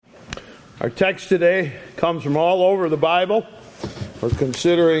Our text today comes from all over the Bible. We're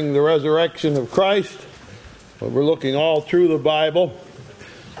considering the resurrection of Christ, but we're looking all through the Bible,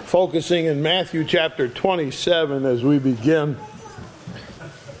 focusing in Matthew chapter 27 as we begin,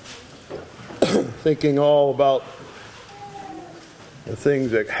 thinking all about the things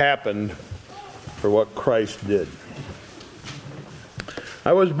that happened for what Christ did.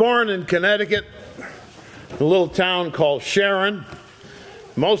 I was born in Connecticut, in a little town called Sharon.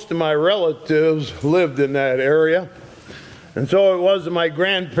 Most of my relatives lived in that area. And so it was that my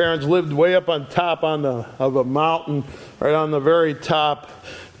grandparents lived way up on top of a mountain, right on the very top.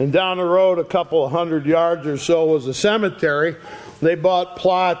 And down the road, a couple of 100 yards or so, was a cemetery. They bought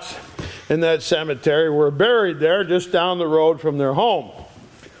plots in that cemetery, were buried there just down the road from their home.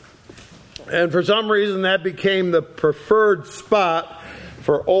 And for some reason, that became the preferred spot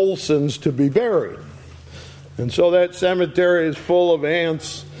for Olsons to be buried. And so that cemetery is full of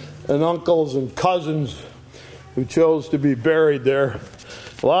aunts and uncles and cousins who chose to be buried there.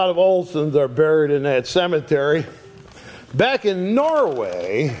 A lot of Olsons are buried in that cemetery. Back in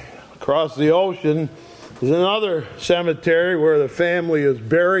Norway, across the ocean, is another cemetery where the family is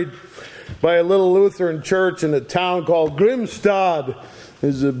buried by a little Lutheran church in a town called Grimstad.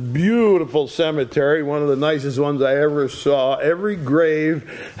 It's a beautiful cemetery, one of the nicest ones I ever saw. Every grave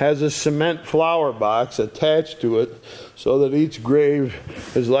has a cement flower box attached to it so that each grave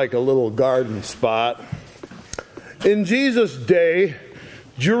is like a little garden spot. In Jesus' day,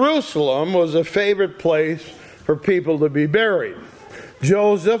 Jerusalem was a favorite place for people to be buried.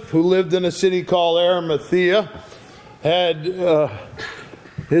 Joseph, who lived in a city called Arimathea, had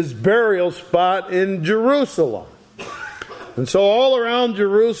his burial spot in Jerusalem. And so all around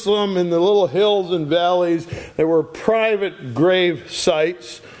Jerusalem, in the little hills and valleys, there were private grave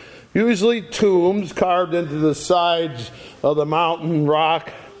sites, usually tombs carved into the sides of the mountain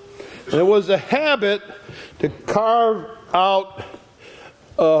rock. And it was a habit to carve out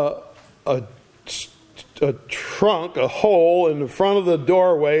a trunk, a hole in the front of the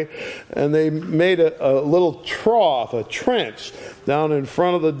doorway, and they made a little trough, a trench, down in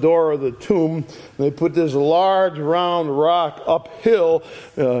front of the door of the tomb. They put this large round rock uphill,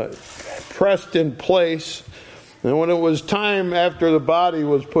 pressed in place. And when it was time after the body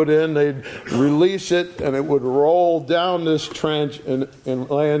was put in, they'd release it, and it would roll down this trench and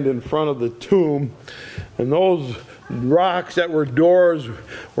land in front of the tomb. And those rocks that were doors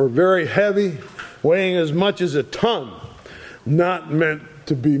were very heavy, weighing as much as a ton, not meant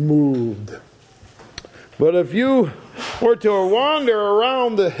to be moved. But if you were to wander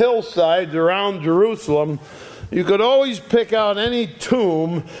around the hillsides around Jerusalem, you could always pick out any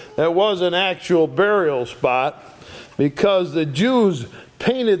tomb that was an actual burial spot, because the Jews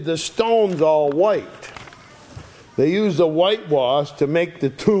painted the stones all white. They used a whitewash to make the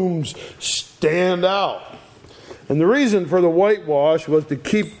tombs stand out. And the reason for the whitewash was to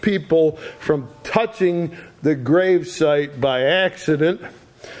keep people from touching the gravesite by accident.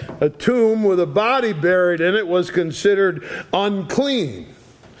 A tomb with a body buried in it was considered unclean.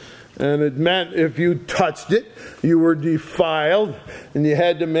 And it meant if you touched it, you were defiled, and you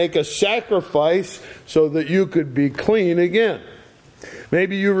had to make a sacrifice so that you could be clean again.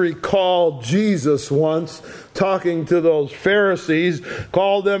 Maybe you recall Jesus once talking to those Pharisees,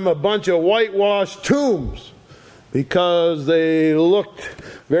 called them a bunch of whitewashed tombs, because they looked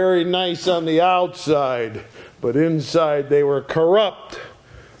very nice on the outside, but inside they were corrupt,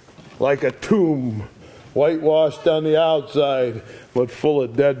 like a tomb, whitewashed on the outside, but full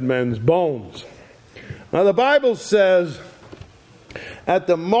of dead men's bones. Now the Bible says, at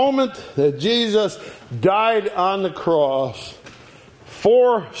the moment that Jesus died on the cross,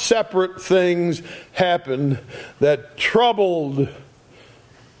 4 separate things happened that troubled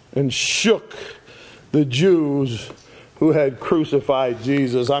and shook the Jews who had crucified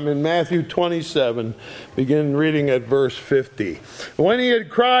Jesus. I'm in Matthew 27, begin reading at verse 50. When he had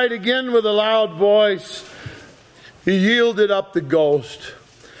cried again with a loud voice, he yielded up the ghost.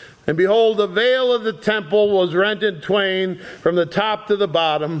 And behold, the veil of the temple was rent in twain from the top to the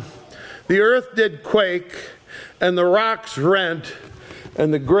bottom. The earth did quake, and the rocks rent,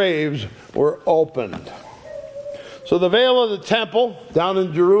 and the graves were opened. So the veil of the temple down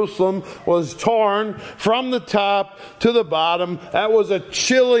in Jerusalem was torn from the top to the bottom. That was a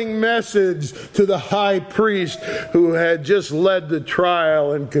chilling message to the high priest who had just led the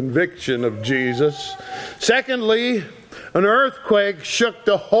trial and conviction of Jesus. Secondly, an earthquake shook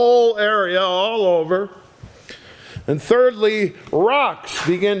the whole area all over. And thirdly, rocks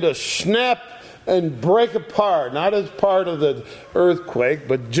began to snap and break apart, not as part of the earthquake,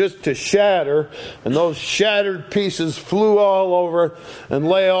 but just to shatter. And those shattered pieces flew all over and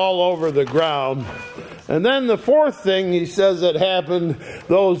lay all over the ground. And then the fourth thing he says that happened,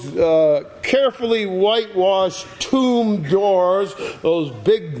 those carefully whitewashed tomb doors, those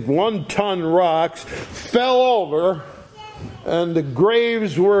big 1-ton rocks, fell over and the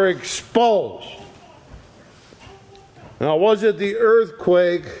graves were exposed. Now, was it the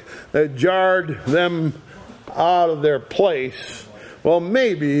earthquake that jarred them out of their place? Well,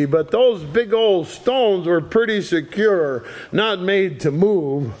 maybe, but those big old stones were pretty secure, not made to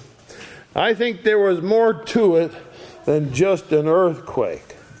move. I think there was more to it than just an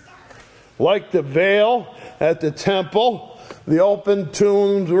earthquake. Like the veil at the temple, the open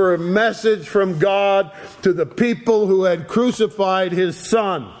tombs were a message from God to the people who had crucified His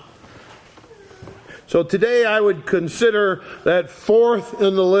Son. So today I would consider that fourth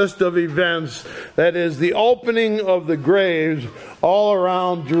in the list of events, that is the opening of the graves all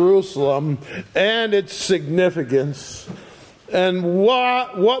around Jerusalem and its significance. And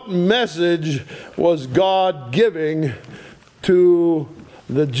what message was God giving to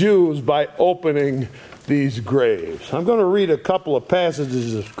the Jews by opening these graves? I'm going to read a couple of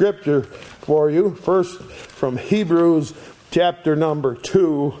passages of Scripture for you. First, from Hebrews chapter number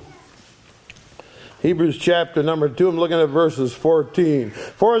 2. Hebrews chapter number 2, I'm looking at verses 14.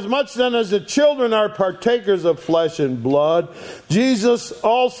 For as much then as the children are partakers of flesh and blood, Jesus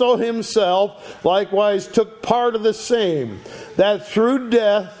also himself likewise took part of the same, that through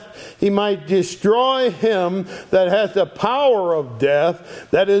death he might destroy him that hath the power of death,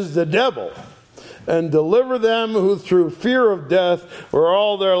 that is the devil, and deliver them who through fear of death were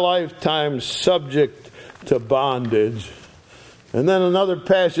all their lifetime subject to bondage. And then another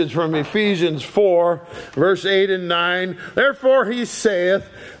passage from Ephesians 4, verse 8 and 9. Therefore he saith,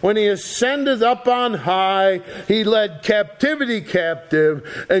 when he ascended up on high, he led captivity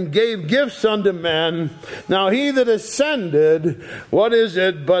captive, and gave gifts unto men. Now he that ascended, what is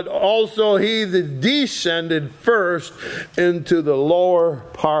it, but also he that descended first into the lower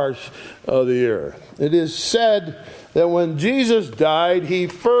parts of the earth. It is said that when Jesus died, he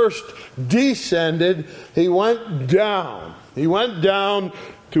first descended, he went down. He went down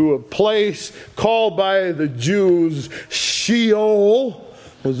to a place called by the Jews Sheol,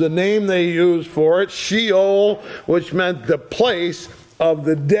 was the name they used for it. Sheol, which meant the place of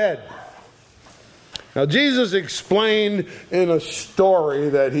the dead. Now, Jesus explained in a story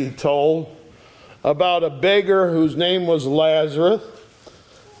that he told about a beggar whose name was Lazarus,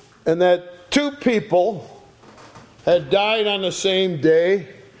 and that two people had died on the same day.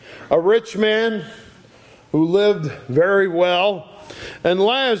 A rich man who lived very well, and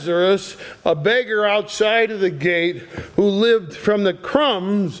Lazarus, a beggar outside of the gate, who lived from the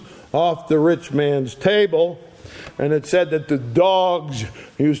crumbs off the rich man's table. And it said that the dogs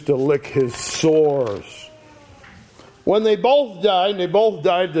used to lick his sores. When they both died, and they both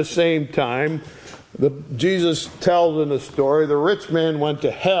died at the same time, Jesus tells in the story, the rich man went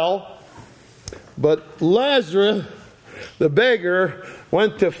to hell, but Lazarus, the beggar,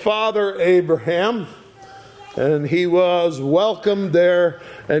 went to Father Abraham, and he was welcomed there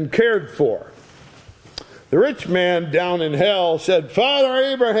and cared for. The rich man down in hell said, Father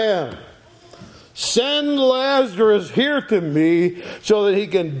Abraham, send Lazarus here to me so that he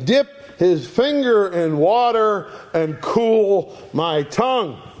can dip his finger in water and cool my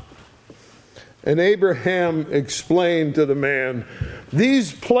tongue. And Abraham explained to the man,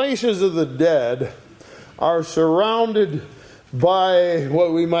 these places of the dead are surrounded by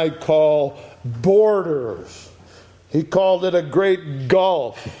what we might call borders. He called it a great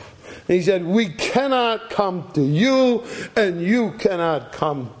gulf. He said, we cannot come to you, and you cannot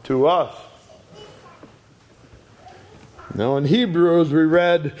come to us. Now in Hebrews we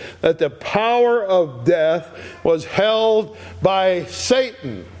read that the power of death was held by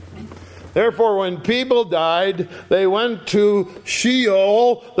Satan. Therefore, when people died, they went to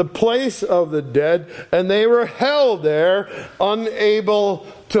Sheol, the place of the dead, and they were held there, unable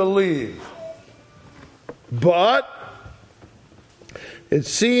to leave. But it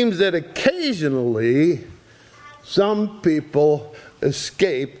seems that occasionally some people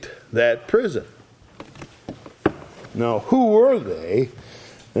escaped that prison. Now, who were they,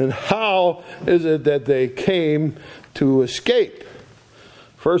 and how is it that they came to escape?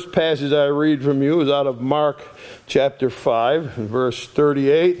 First passage I read from you is out of Mark chapter 5, verse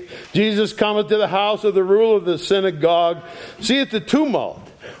 38. Jesus cometh to the house of the ruler of the synagogue, seeth the tumult,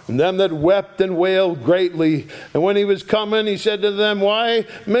 and them that wept and wailed greatly. And when he was coming, he said to them, Why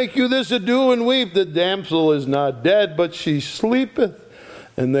make you this ado and weep? The damsel is not dead, but she sleepeth.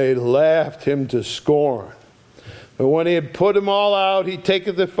 and they laughed him to scorn. But when he had put them all out, he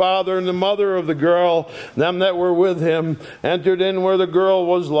taketh the father and the mother of the girl, them that were with him, entered in where the girl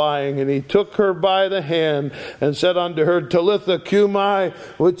was lying, and he took her by the hand, and said unto her, Talitha cumi,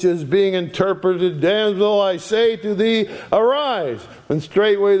 which is being interpreted, Damsel, I say to thee, arise. And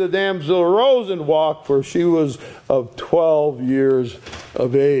straightway the damsel arose and walked, for she was of 12 years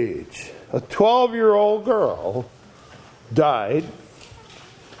of age. A 12-year-old girl died,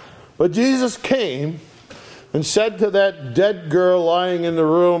 but Jesus came and said to that dead girl lying in the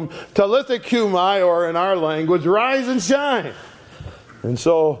room, Talitha cumi, or in our language, rise and shine. And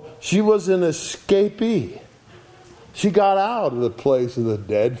so she was an escapee. She got out of the place of the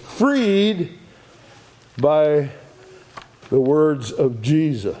dead, freed by the words of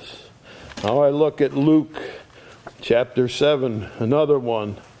Jesus. Now I look at Luke chapter 7, another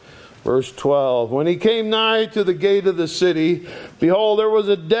one. Verse 12, when he came nigh to the gate of the city, behold, there was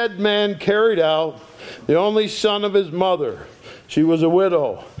a dead man carried out, the only son of his mother. She was a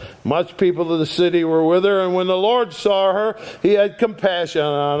widow. Much people of the city were with her, and when the Lord saw her, he had compassion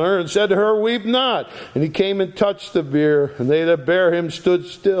on her, and said to her, weep not. And he came and touched the bier, and they that bare him stood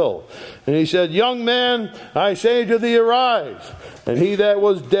still. And he said, young man, I say to thee, arise. And he that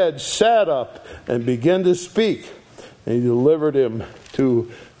was dead sat up, and began to speak. And he delivered him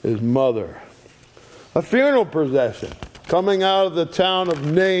to his mother. A funeral procession coming out of the town of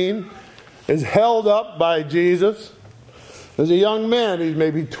Nain is held up by Jesus. There's a young man, he's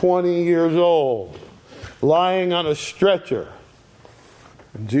maybe 20 years old, lying on a stretcher.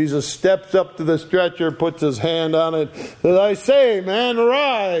 And Jesus steps up to the stretcher, puts his hand on it, says, I say, man,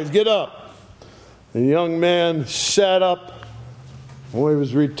 arise, get up. The young man sat up. When he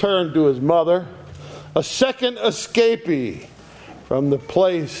was returned to his mother, a second escapee from the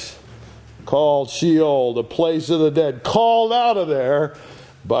place called Sheol, the place of the dead, called out of there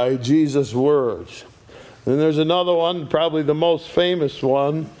by Jesus' words. Then there's another one, probably the most famous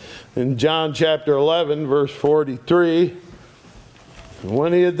one, in John chapter 11, verse 43.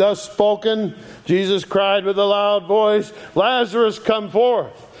 When he had thus spoken, Jesus cried with a loud voice, Lazarus, come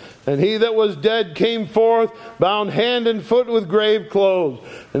forth. And he that was dead came forth, bound hand and foot with grave clothes,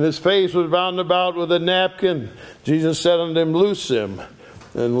 and his face was bound about with a napkin. Jesus said unto him, loose him,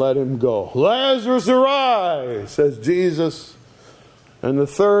 and let him go. Lazarus, arise, says Jesus. And the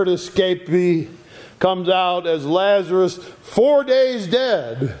third escapee comes out as Lazarus, 4 days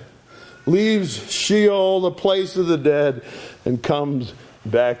dead, leaves Sheol, the place of the dead, and comes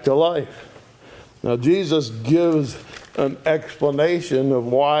back to life. Now Jesus gives an explanation of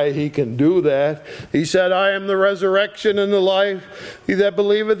why he can do that. He said, I am the resurrection and the life. He that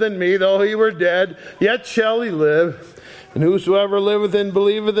believeth in me, though he were dead, yet shall he live. And whosoever liveth and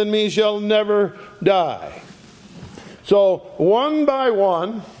believeth in me shall never die. So, one by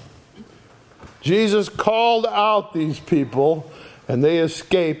one, Jesus called out these people, and they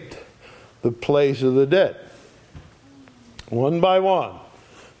escaped the place of the dead. One by one,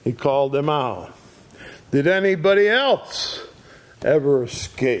 he called them out. Did anybody else ever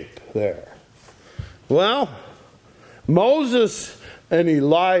escape there? Well, Moses and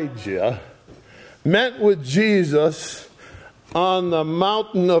Elijah met with Jesus on the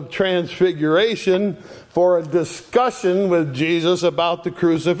mountain of Transfiguration for a discussion with Jesus about the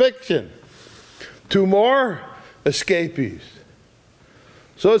crucifixion. 2 more escapees.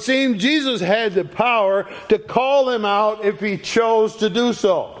 So it seems Jesus had the power to call them out if he chose to do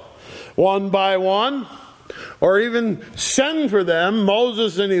so. One by one, or even send for them,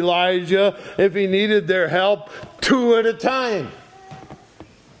 Moses and Elijah, if he needed their help, 2 at a time.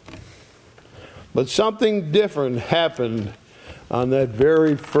 But something different happened on that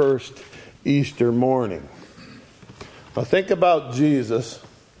very first Easter morning. Now think about Jesus.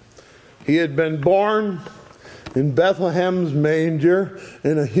 He had been born in Bethlehem's manger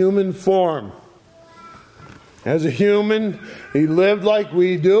in a human form. As a human, he lived like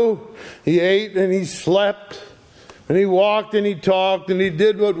we do. He ate and he slept. And he walked and he talked and he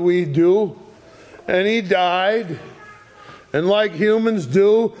did what we do. And he died. And like humans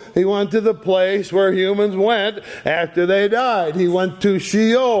do, he went to the place where humans went after they died. He went to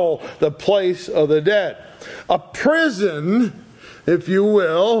Sheol, the place of the dead. A prison, if you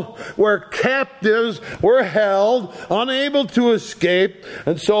will, where captives were held, unable to escape,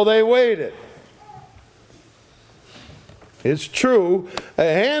 and so they waited. It's true, a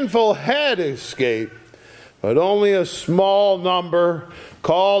handful had escaped, but only a small number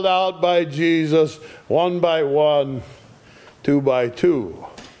called out by Jesus, 1 by 1, 2 by 2.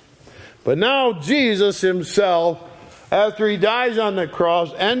 But now Jesus himself after he dies on the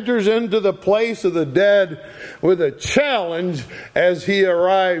cross, enters into the place of the dead with a challenge as he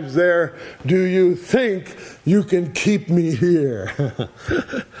arrives there. Do you think you can keep me here?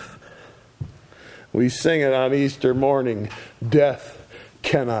 We sing it on Easter morning. Death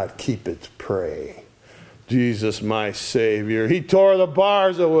cannot keep its prey. Jesus, my Savior. He tore the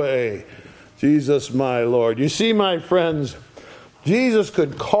bars away. Jesus, my Lord. You see, my friends, Jesus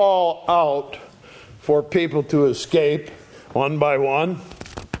could call out for people to escape one by one.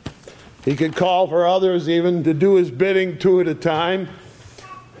 He could call for others even to do his bidding two at a time.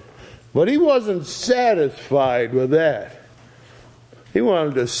 But he wasn't satisfied with that. He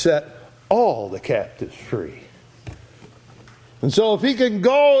wanted to set all the captives free. And so if he can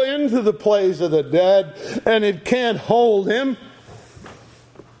go into the place of the dead and it can't hold him,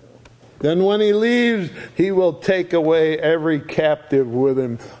 then when he leaves, he will take away every captive with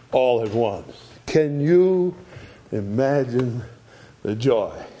him all at once. Can you imagine the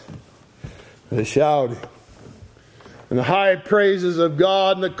joy, the shouting, and the high praises of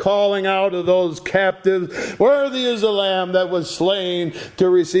God and the calling out of those captives? Worthy is the Lamb that was slain to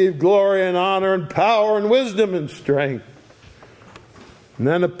receive glory and honor and power and wisdom and strength. And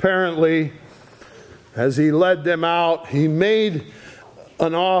then apparently, as he led them out, he made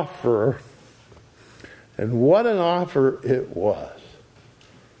an offer. And what an offer it was.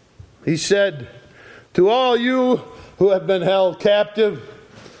 He said, to all you who have been held captive,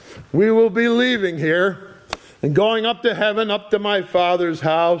 we will be leaving here and going up to heaven, up to my Father's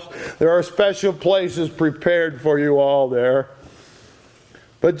house. There are special places prepared for you all there.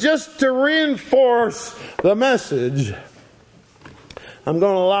 But just to reinforce the message, I'm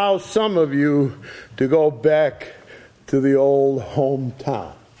going to allow some of you to go back to the old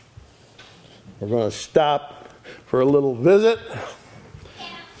hometown. We're going to stop for a little visit.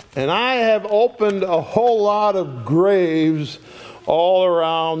 And I have opened a whole lot of graves all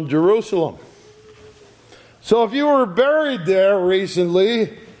around Jerusalem. So if you were buried there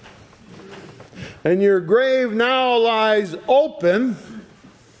recently, and your grave now lies open,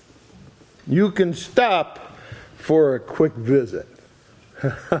 you can stop for a quick visit.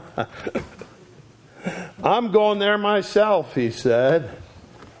 I'm going there myself, he said.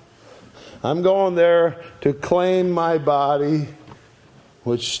 I'm going there to claim my body,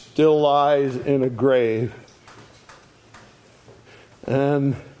 which still lies in a grave.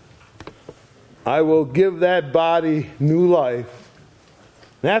 And I will give that body new life.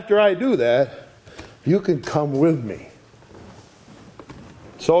 And after I do that, you can come with me.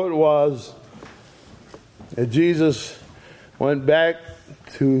 So it was that Jesus went back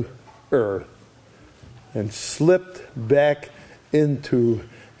to earth and slipped back into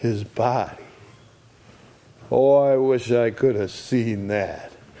his body. Oh, I wish I could have seen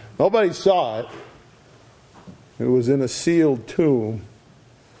that. Nobody saw it. It was in a sealed tomb.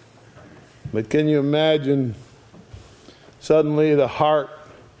 But can you imagine? Suddenly the heart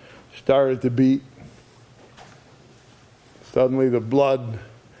started to beat. Suddenly the blood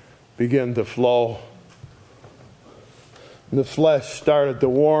began to flow. And the flesh started to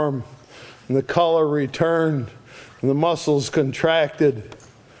warm. And the color returned. And the muscles contracted.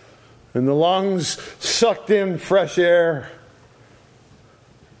 And the lungs sucked in fresh air.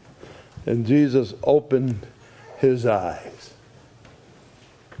 And Jesus opened his eyes.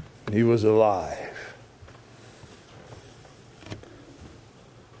 He was alive.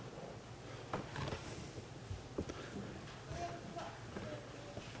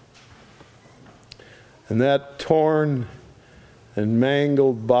 And that torn and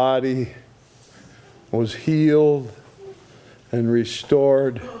mangled body was healed and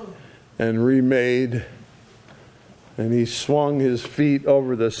restored and remade. And he swung his feet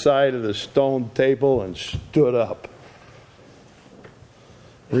over the side of the stone table and stood up.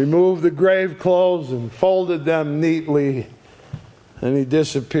 Removed the grave clothes and folded them neatly. And he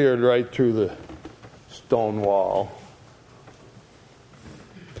disappeared right through the stone wall.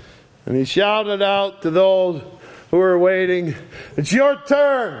 And he shouted out to those who were waiting, "It's your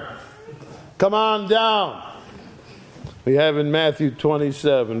turn. Come on down." We have in Matthew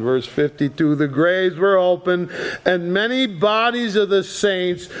 27, verse 52, the graves were open, and many bodies of the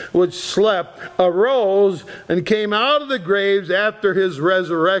saints which slept arose and came out of the graves after his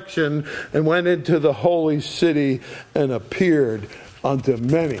resurrection and went into the holy city and appeared unto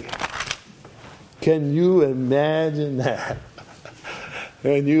many. Can you imagine that?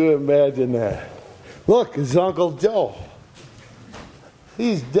 Can you imagine that? Look, it's Uncle Joe.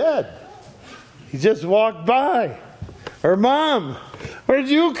 He's dead. He just walked by. Or, Mom, where'd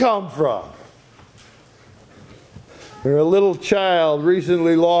you come from? or a little child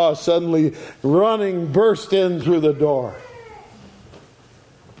recently lost suddenly running burst in through the door.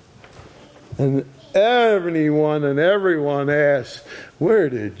 And anyone and everyone asks, where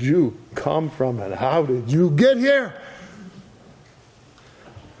did you come from and how did you get here?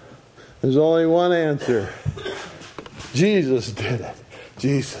 There's only one answer. Jesus did it.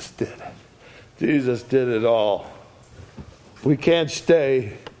 Jesus did it. Jesus did it all. We can't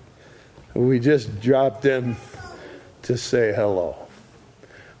stay. We just dropped in to say hello.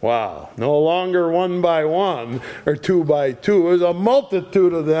 Wow. No longer one by one or two by two. There's a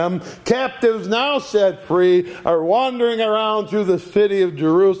multitude of them. Captives now set free are wandering around through the city of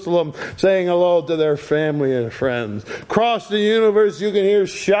Jerusalem saying hello to their family and friends. Across the universe you can hear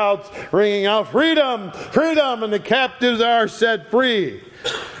shouts ringing out, freedom, freedom, and the captives are set free.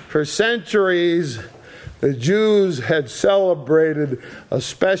 For centuries, the Jews had celebrated a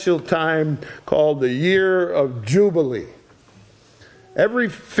special time called the Year of Jubilee. Every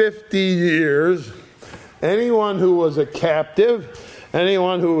 50 years, anyone who was a captive,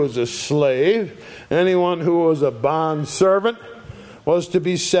 anyone who was a slave, anyone who was a bond servant was to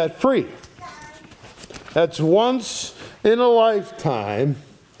be set free. That's once in a lifetime.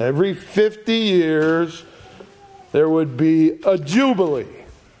 Every 50 years, there would be a jubilee.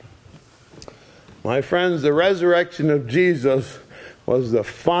 My friends, the resurrection of Jesus was the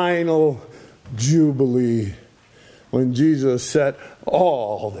final jubilee when Jesus set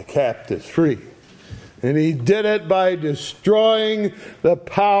all the captives free. And he did it by destroying the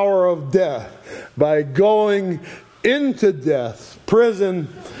power of death, by going into death's prison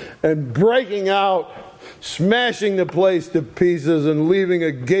and breaking out, smashing the place to pieces and leaving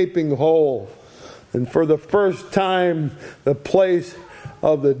a gaping hole. And for the first time, the place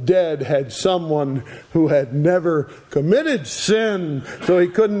of the dead had someone who had never committed sin, so he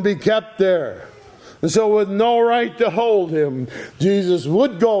couldn't be kept there. And so with no right to hold him, Jesus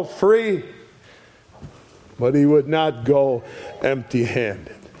would go free, but he would not go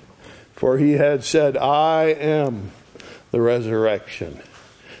empty-handed. For he had said, I am the resurrection.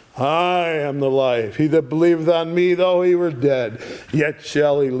 I am the life. He that believeth on me, though he were dead, yet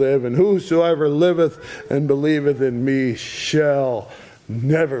shall he live. And whosoever liveth and believeth in me shall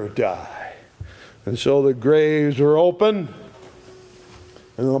never die. And so the graves were open,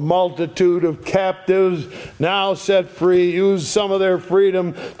 and the multitude of captives now set free used some of their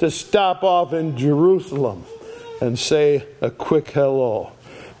freedom to stop off in Jerusalem and say a quick hello.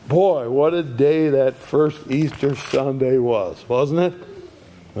 Boy, what a day that first Easter Sunday was, wasn't it?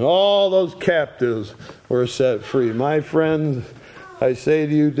 And all those captives were set free. My friends, I say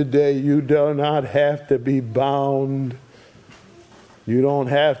to you today, you do not have to be bound. You don't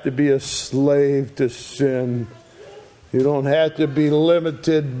have to be a slave to sin. You don't have to be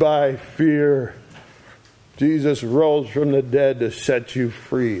limited by fear. Jesus rose from the dead to set you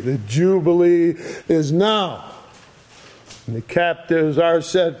free. The Jubilee is now. And the captives are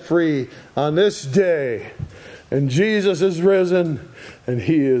set free on this day. And Jesus is risen, and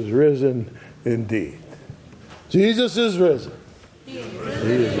he is risen indeed. Jesus is risen. He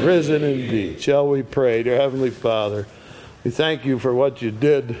is risen indeed. Shall we pray? Dear Heavenly Father, we thank you for what you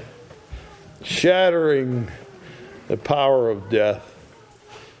did, shattering the power of death,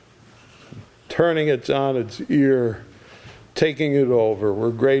 turning it on its ear, taking it over.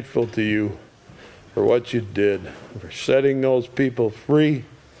 We're grateful to you for what you did, for setting those people free.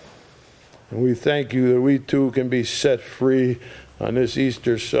 And we thank you that we too can be set free on this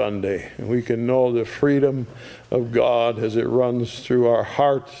Easter Sunday. And we can know the freedom of God as it runs through our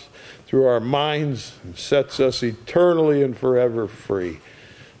hearts, through our minds, and sets us eternally and forever free.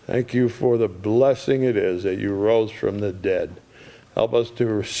 Thank you for the blessing it is that you rose from the dead. Help us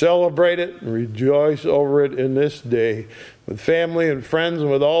to celebrate it and rejoice over it in this day with family and friends and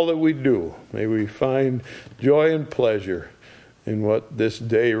with all that we do. May we find joy and pleasure in what this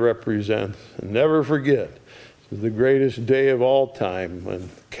day represents. And never forget, this is the greatest day of all time when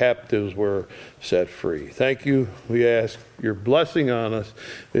captives were set free. Thank you. We ask your blessing on us.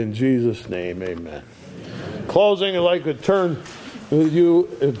 In Jesus' name, amen. Closing, I'd like to turn with you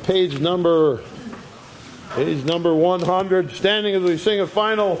at page number 100, standing as we sing a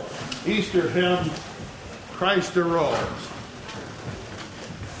final Easter hymn, Christ Arose.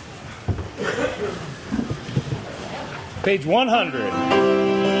 Page 100.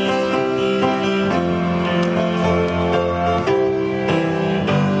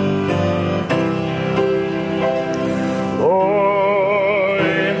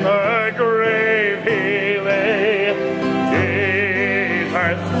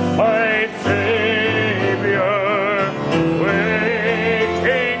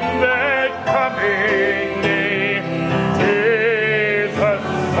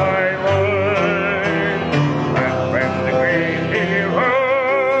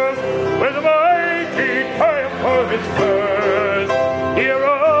 his foes. He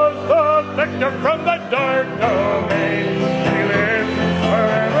arose the victor from the dark domain. He lives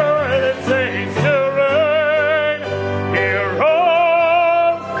forever with the saints to reign. He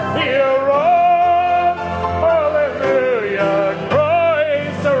arose, hallelujah,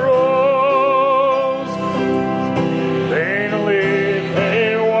 Christ arose. Vainly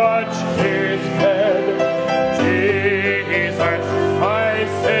they watch his head, Jesus, my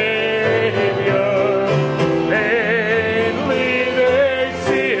Savior. Vainly they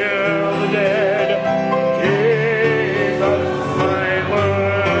seal the dead, Jesus, my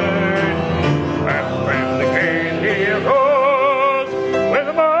Lord. And when the king he arose, with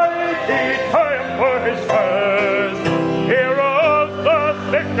mighty triumph for his foes, he arose the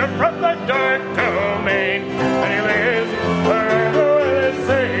victor from the dark domain, and he lives forever with his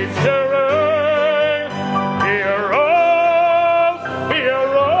saints to reign. He arose,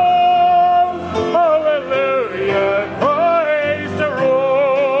 hallelujah, Christ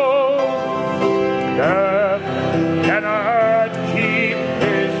arose. Death cannot keep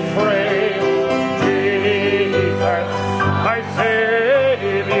his prey, Jesus, my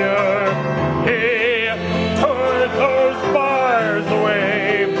Savior. He tore those bars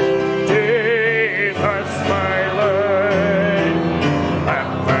away, Jesus, my Lord. And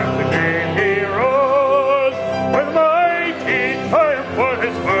when the king he rose, with mighty triumph for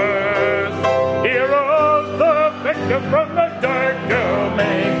his foes, he arose the victor from the dark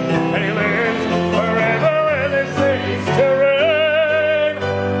domain, and he lives forever with his saints to reign.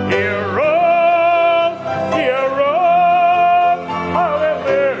 He arose,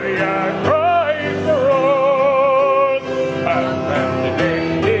 hallelujah, Christ arose. And when the king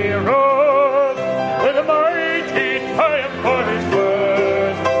he rose, with a mighty triumph for his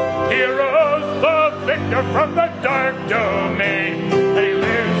foes, he arose the victor from the dark domain, and he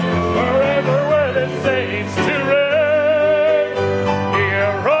lives forever with his saints to reign. He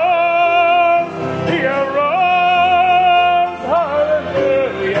arose,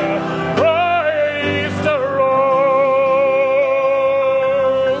 hallelujah, Christ arose.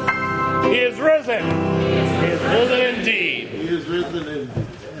 He is risen. He is risen indeed. He is risen indeed.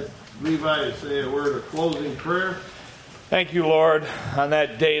 Levi, say a word of closing prayer. Thank you, Lord, on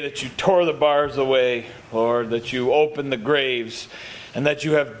that day that you tore the bars away, Lord, that you opened the graves, and that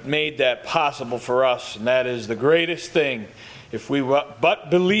you have made that possible for us. And that is the greatest thing. If we but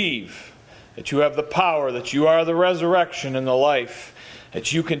believe that you have the power, that you are the resurrection and the life,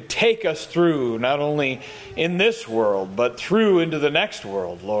 that you can take us through, not only in this world, but through into the next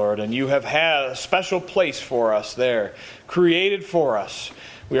world, Lord. And you have had a special place for us there, created for us.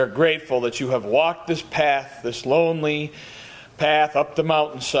 We are grateful that you have walked this path, this lonely path up the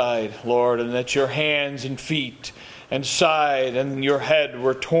mountainside, Lord, and that your hands and feet and side and your head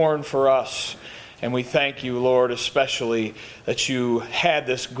were torn for us. And we thank you, Lord, especially that you had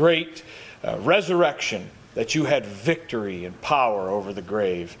this great resurrection, that you had victory and power over the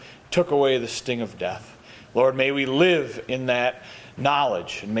grave, took away the sting of death. Lord, may we live in that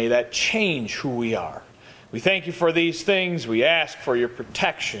knowledge, and may that change who we are. We thank you for these things. We ask for your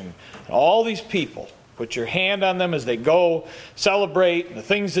protection. All these people, put your hand on them as they go celebrate the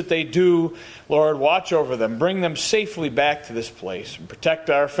things that they do. Lord, watch over them. Bring them safely back to this place and protect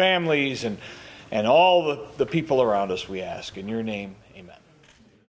our families and all the people around us, we ask. In your name.